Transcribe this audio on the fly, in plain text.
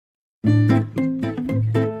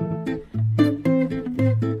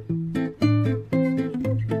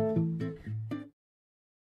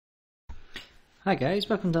Hi guys,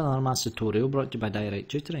 welcome to another maths tutorial brought to you by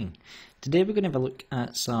Tutoring. Today we're going to have a look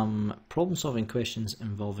at some problem solving questions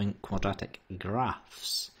involving quadratic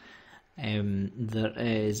graphs. There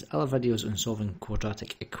is other videos on solving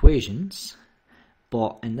quadratic equations,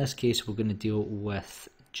 but in this case we're going to deal with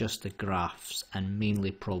just the graphs and mainly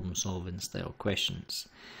problem solving style questions.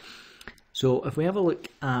 So if we have a look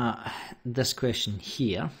at this question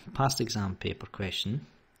here, past exam paper question,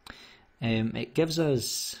 it gives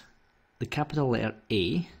us the capital letter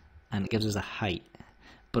A and it gives us a height,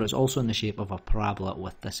 but it's also in the shape of a parabola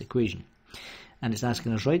with this equation. And it's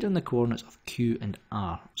asking us write down the coordinates of Q and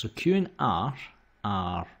R. So Q and R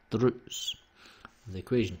are the roots of the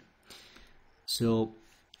equation. So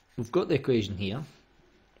we've got the equation here.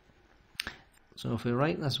 So if we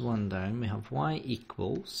write this one down, we have y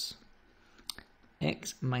equals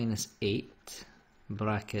x minus 8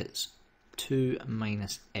 brackets 2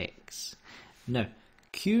 minus x. Now,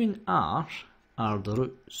 Q and R are the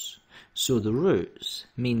roots, so the roots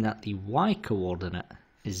mean that the y coordinate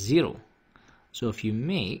is 0. So if you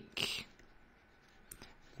make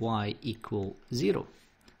y equal 0,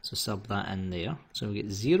 so sub that in there, so we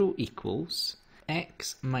get 0 equals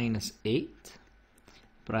x minus 8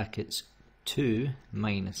 brackets 2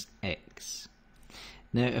 minus x.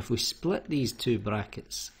 Now if we split these two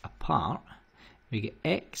brackets apart, we get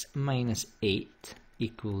x minus 8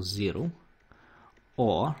 equals 0,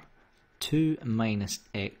 or 2 minus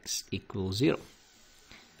x equals 0.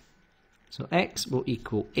 So x will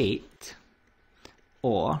equal 8,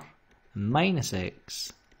 or minus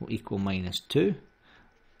x will equal minus 2,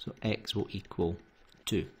 so x will equal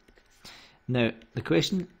 2. Now the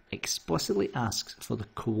question explicitly asks for the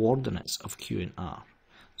coordinates of Q and R,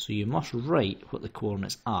 so you must write what the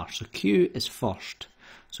coordinates are. So Q is first,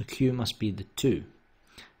 so Q must be the 2,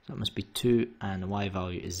 so it must be 2 and the y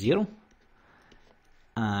value is 0.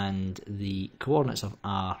 And the coordinates of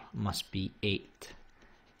R must be 8,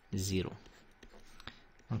 0.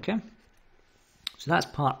 Okay, so that's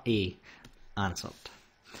part A answered.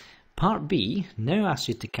 Part B now asks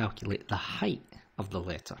you to calculate the height of the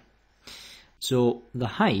letter. So the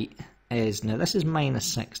height is, now this is minus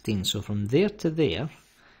 16, so from there to there,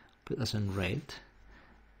 put this in red,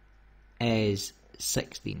 is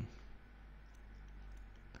 16.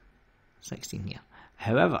 16 here.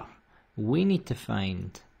 However, we need to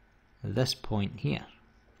find this point here.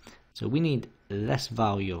 So we need this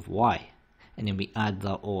value of y, and then we add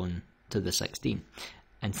that on to the 16.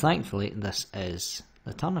 And thankfully this is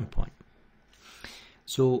the turning point.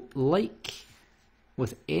 So like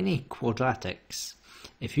with any quadratics,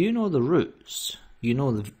 if you know the roots, you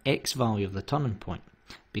know the x value of the turning point,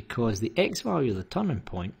 because the x value of the turning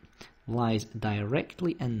point lies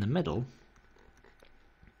directly in the middle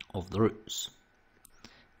of the roots.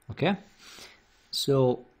 Okay,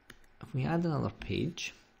 so if we add another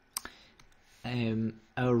page,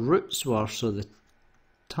 our roots were, so the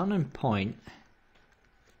turning point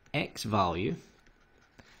x value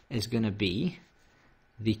is going to be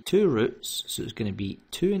the two roots, so it's going to be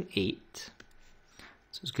 2 and 8,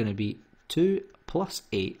 so it's going to be 2 plus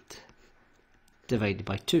 8 divided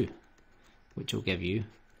by 2, which will give you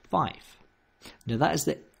 5. Now that is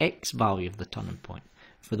the x value of the turning point.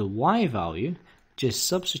 For the y value, just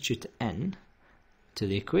substitute it in to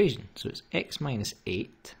the equation. So it's x minus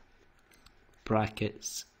 8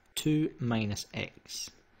 brackets 2 minus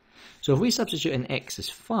x. So if we substitute in x as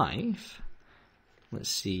 5, let's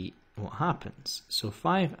see what happens. So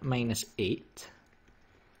 5 minus 8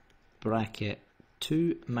 bracket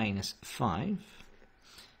 2 minus 5.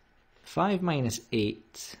 5 minus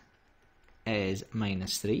 8 is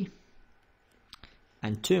minus 3.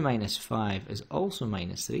 And 2 minus 5 is also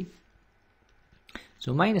minus 3.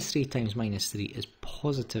 So minus 3 times minus 3 is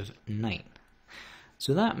positive 9.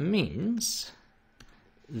 So that means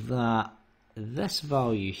that this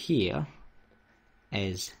value here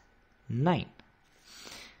is 9.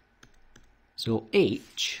 So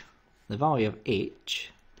h, the value of h,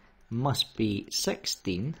 must be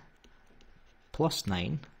 16 plus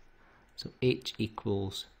 9. So h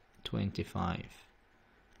equals 25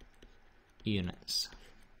 units.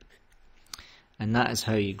 And that is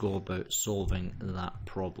how you go about solving that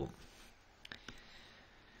problem.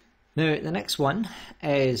 Now the next one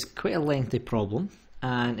is quite a lengthy problem,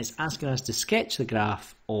 and it's asking us to sketch the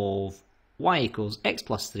graph of y equals x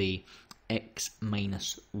plus 3, x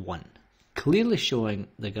minus 1. Clearly showing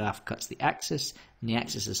the graph cuts the axis, and the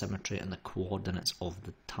axis is symmetry, and the coordinates of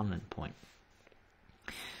the turning point.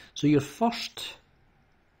 So your first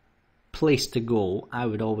place to go, I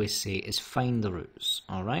would always say, is find the roots,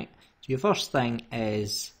 alright? So your first thing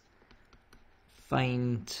is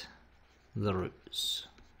find the roots.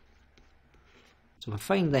 So we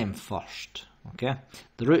find them first. Okay,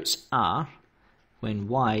 the roots are when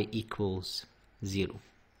y equals 0.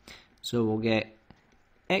 So we'll get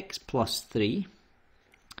x plus 3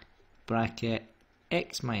 bracket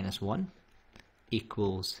x minus 1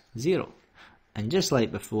 equals 0. And just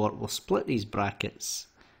like before, we'll split these brackets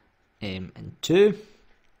in two,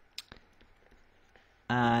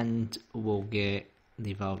 and we'll get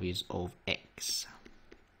the values of x.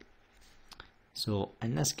 So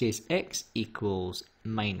in this case, x equals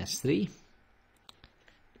minus 3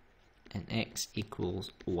 and x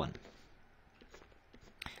equals 1.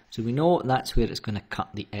 So we know that's where it's going to cut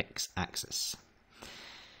the x-axis.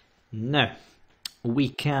 Now, we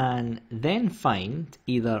can then find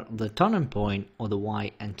either the turning point or the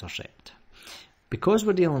y-intercept. Because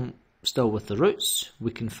we're dealing still with the roots,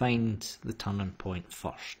 we can find the turning point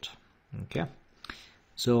first. Okay.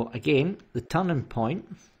 So again, the turning point,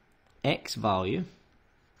 x value,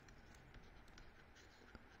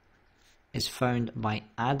 is found by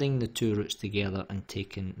adding the two roots together and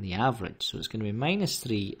taking the average. So it's going to be minus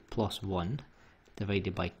 3 plus 1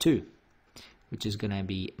 divided by 2, which is going to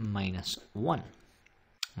be minus 1.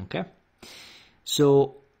 Okay,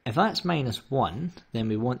 so if that's minus 1, then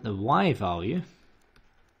we want the y value.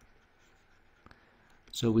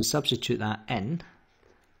 So we substitute that in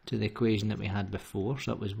to the equation that we had before.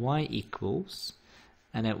 So it was y equals,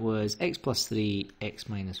 and it was x plus 3, x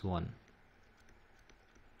minus 1.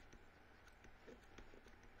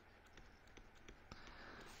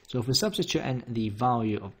 So if we substitute in the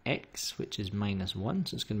value of x, which is minus 1,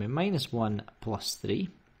 so it's going to be minus 1 plus 3,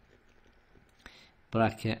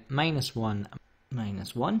 bracket minus 1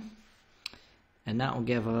 minus 1, and that will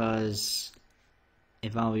give us a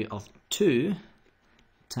value of 2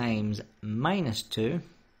 times minus 2,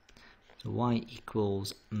 so y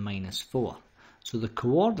equals minus 4. So the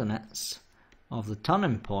coordinates of the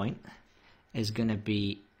turning point is going to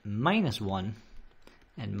be minus 1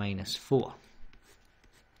 and minus 4.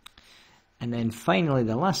 And then finally,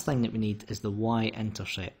 the last thing that we need is the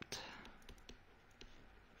y-intercept.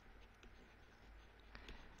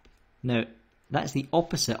 Now, that's the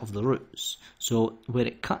opposite of the roots. So where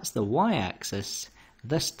it cuts the y-axis,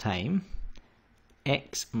 this time,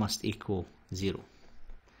 x must equal 0.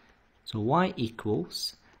 So y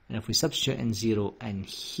equals, and if we substitute in 0 in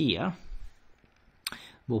here,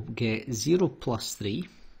 we'll get 0 plus 3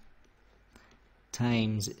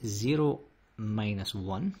 times 0 minus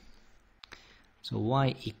 1. So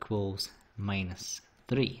y equals minus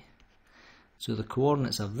 3. So the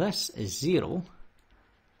coordinates of this is 0,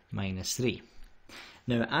 minus 3.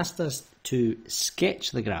 Now it asked us to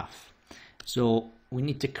sketch the graph. So we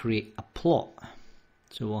need to create a plot.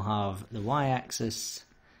 So we'll have the y-axis,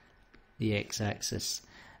 the x-axis,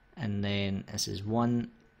 and then this is 1,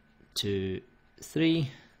 2,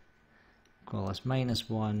 3, call this minus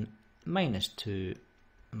 1, minus 2,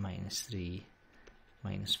 minus 3,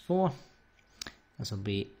 minus 4. This will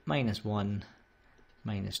be minus 1,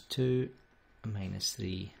 minus 2, minus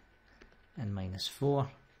 3, and minus 4.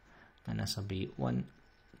 And this will be 1,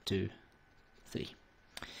 2, 3.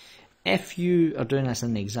 If you are doing this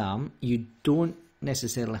in the exam, you don't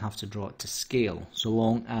necessarily have to draw it to scale, so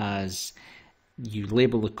long as you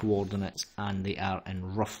label the coordinates and they are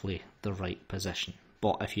in roughly the right position.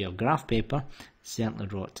 But if you have graph paper, certainly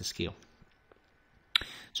draw it to scale.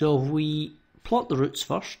 So if we plot the roots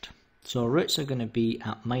first, so our roots are going to be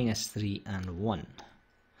at minus 3 and 1.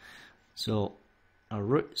 So our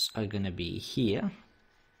roots are going to be here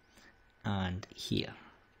and here.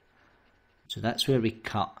 So that's where we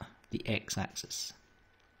cut the x-axis.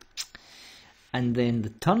 And then the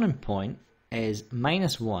turning point is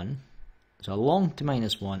minus 1, so along to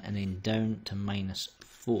minus 1 and then down to minus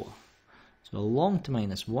 4. So along to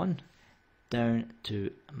minus 1, down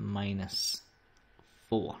to minus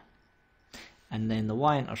 4. And then the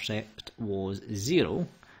y-intercept was 0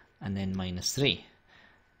 and then minus 3.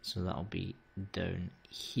 So that'll be down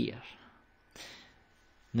here.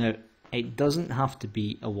 Now, it doesn't have to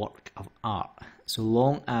be a work of art, so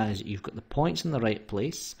long as you've got the points in the right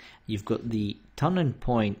place, you've got the turning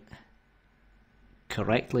point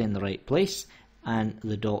correctly in the right place, and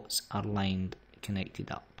the dots are lined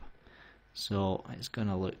connected up. So it's going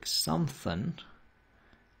to look something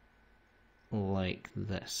like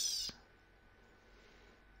this.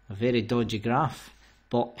 A very dodgy graph,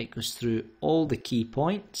 but it goes through all the key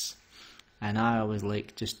points, and I always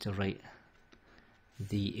like just to write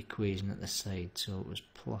the equation at the side. So it was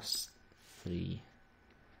plus 3,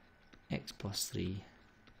 x plus 3,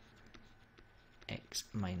 x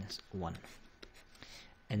minus 1.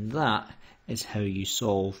 And that is how you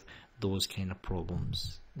solve those kind of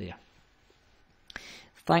problems there.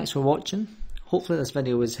 Thanks for watching. Hopefully this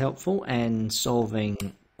video was helpful in solving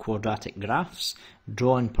quadratic graphs,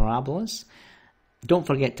 drawing parabolas. Don't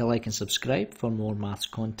forget to like and subscribe for more maths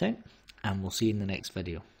content, and we'll see you in the next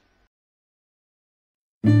video.